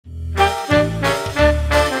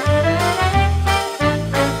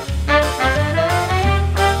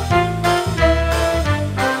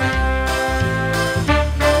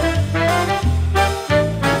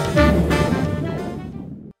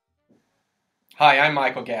Hi, I'm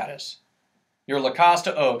Michael Gaddis, your La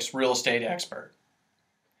Costa Oaks real estate expert.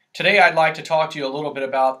 Today I'd like to talk to you a little bit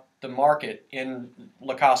about the market in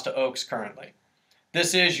La Costa Oaks currently.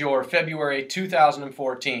 This is your February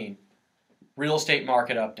 2014 real estate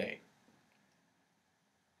market update.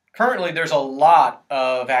 Currently there's a lot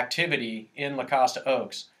of activity in La Costa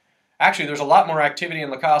Oaks. Actually, there's a lot more activity in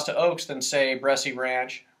La Costa Oaks than, say, Bressy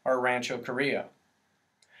Ranch or Rancho Carrillo.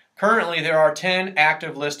 Currently, there are 10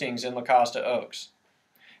 active listings in La Costa Oaks.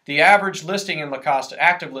 The average listing in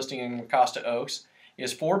active listing in La Costa Oaks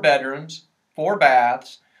is 4 bedrooms, 4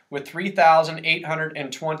 baths, with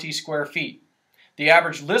 3,820 square feet. The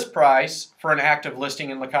average list price for an active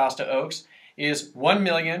listing in La Costa Oaks is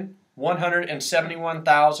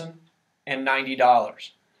 $1,171,090.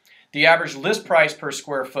 The average list price per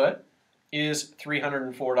square foot is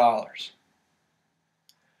 $304.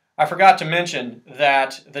 I forgot to mention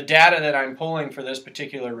that the data that I'm pulling for this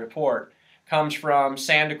particular report comes from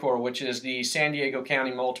Sandicor, which is the San Diego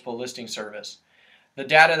County Multiple Listing Service. The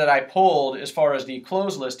data that I pulled as far as the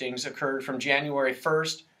closed listings occurred from January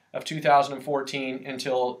 1st of 2014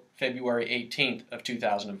 until February 18th of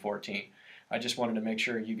 2014. I just wanted to make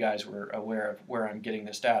sure you guys were aware of where I'm getting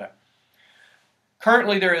this data.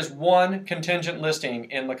 Currently, there is one contingent listing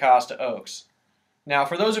in La Costa Oaks. Now,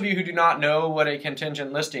 for those of you who do not know what a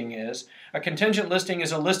contingent listing is a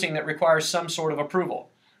listing that requires some sort of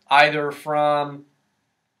approval, either from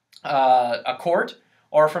a court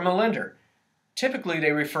or from a lender. Typically,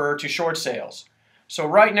 they refer to short sales. So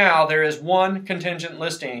right now, there is one contingent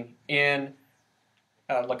listing in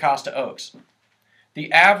La Costa Oaks.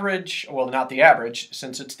 The average, well, not the average,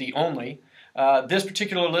 since it's the only, this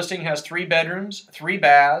particular listing has 3 bedrooms, 3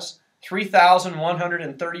 baths,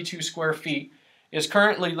 3,132 square feet, is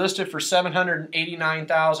currently listed for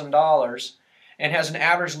 $789,000 and has an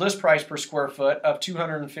average list price per square foot of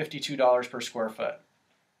 $252 per square foot.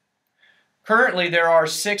 Currently, there are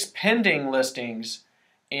 6 pending listings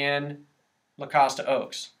in La Costa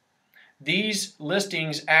Oaks. These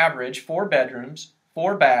listings average 4 bedrooms,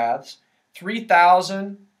 4 baths,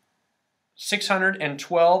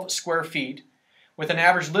 3,612 square feet with an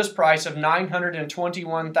average list price of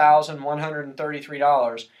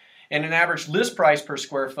 $921,133 and an average list price per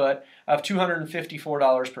square foot of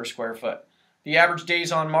 $254 per square foot. The average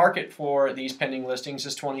days on market for these pending listings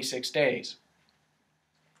is 26 days.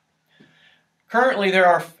 Currently,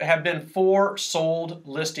 there have been 4 sold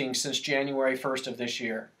listings since January 1st of this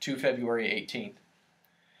year to February 18th.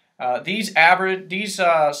 These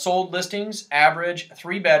sold listings average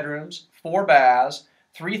 3 bedrooms, 4 baths,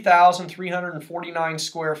 3,349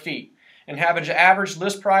 square feet, and have an average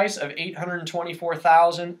list price of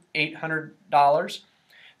 $824,800.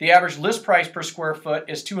 The average list price per square foot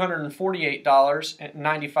is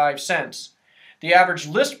 $248.95. The average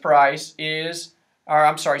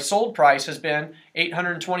sold price has been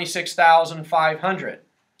 $826,500.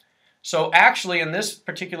 So actually, in this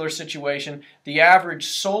particular situation, the average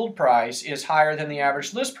sold price is higher than the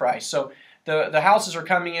average list price. So the houses are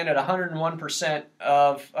coming in at 101%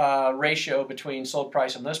 of ratio between sold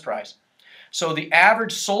price and list price. So the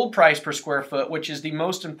average sold price per square foot, which is the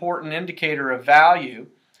most important indicator of value,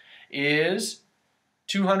 is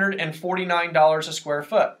 $249 a square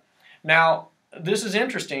foot. Now, this is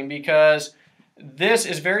interesting because this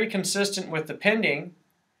is very consistent with the pending,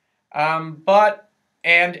 and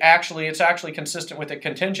actually it's actually consistent with the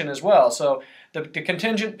contingent as well. So the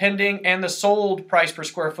contingent, pending, and the sold price per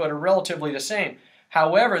square foot are relatively the same.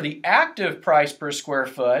 However, the active price per square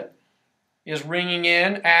foot is ringing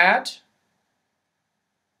in at,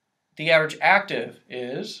 the average active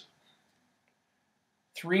is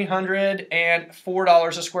 $304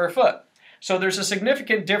 a square foot. So there's a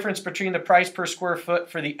significant difference between the price per square foot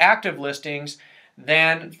for the active listings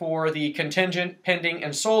than for the contingent, pending,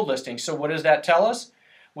 and sold listings. So what does that tell us?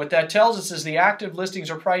 What that tells us is the active listings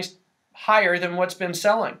are priced higher than what's been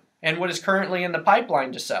selling and what is currently in the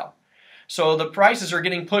pipeline to sell. So the prices are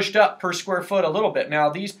getting pushed up per square foot a little bit. Now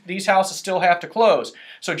these houses still have to close.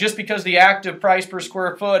 So just because the active price per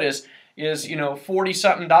square foot is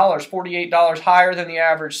 $40-something, $48 higher than the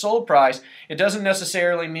average sold price, it doesn't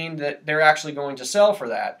necessarily mean that they're actually going to sell for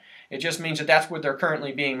that. It just means that that's what they're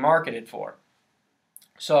currently being marketed for.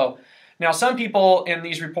 So now some people in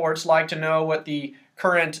these reports like to know what the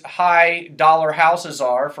current high dollar houses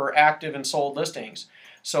are for active and sold listings.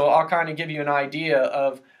 So I'll kind of give you an idea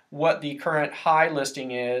of what the current high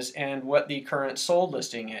listing is and what the current sold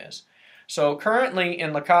listing is. So currently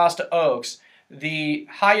in La Costa Oaks, the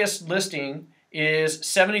highest listing is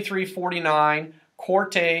 7349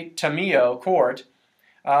 Corte Tamillo Court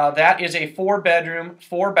That is a 4-bedroom,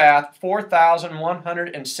 4-bath,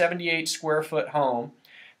 4,178 square foot home,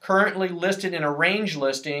 currently listed in a range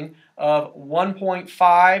listing of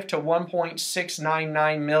 1.5 to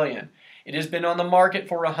 1.699 million. It has been on the market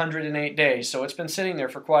for 108 days, so it's been sitting there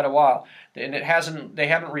for quite a while, and they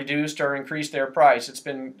haven't reduced or increased their price. It's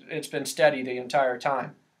been steady the entire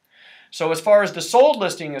time. So as far as the sold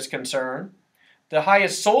listing is concerned, the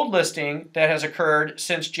highest sold listing that has occurred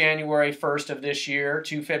since January 1st of this year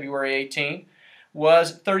to February 18th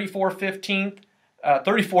was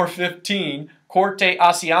 3415 Corte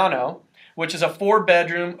Asiano, which is a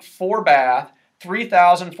 4-bedroom, 4-bath,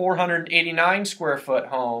 3,489 square foot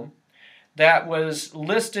home that was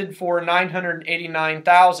listed for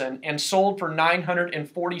 $989,000 and sold for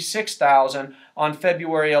 $946,000 on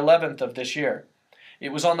February 11th of this year.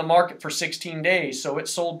 It was on the market for 16 days, so it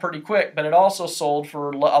sold pretty quick, but it also sold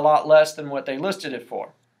for a lot less than what they listed it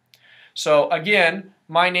for. So again,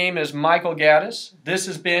 my name is Michael Gaddis. This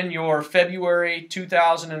has been your February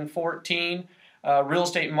 2014 real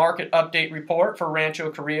estate market update report for Rancho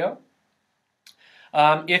Carrillo.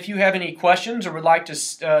 If you have any questions or would like to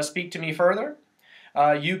speak to me further,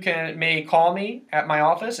 you may call me at my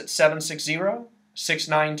office at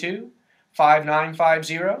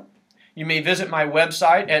 760-692-5950. You may visit my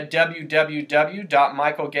website at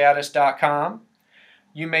www.michaelgaddis.com.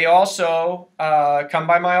 You may also come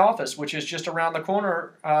by my office, which is just around the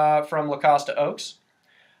corner from La Costa Oaks.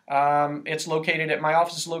 My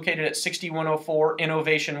office is located at 6104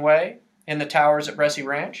 Innovation Way in the Towers at Bressi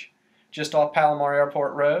Ranch, just off Palomar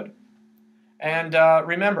Airport Road. And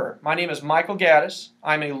remember, my name is Michael Gaddis.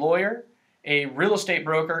 I'm a lawyer, a real estate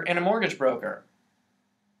broker, and a mortgage broker.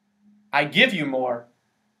 I give you more,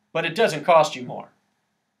 but it doesn't cost you more.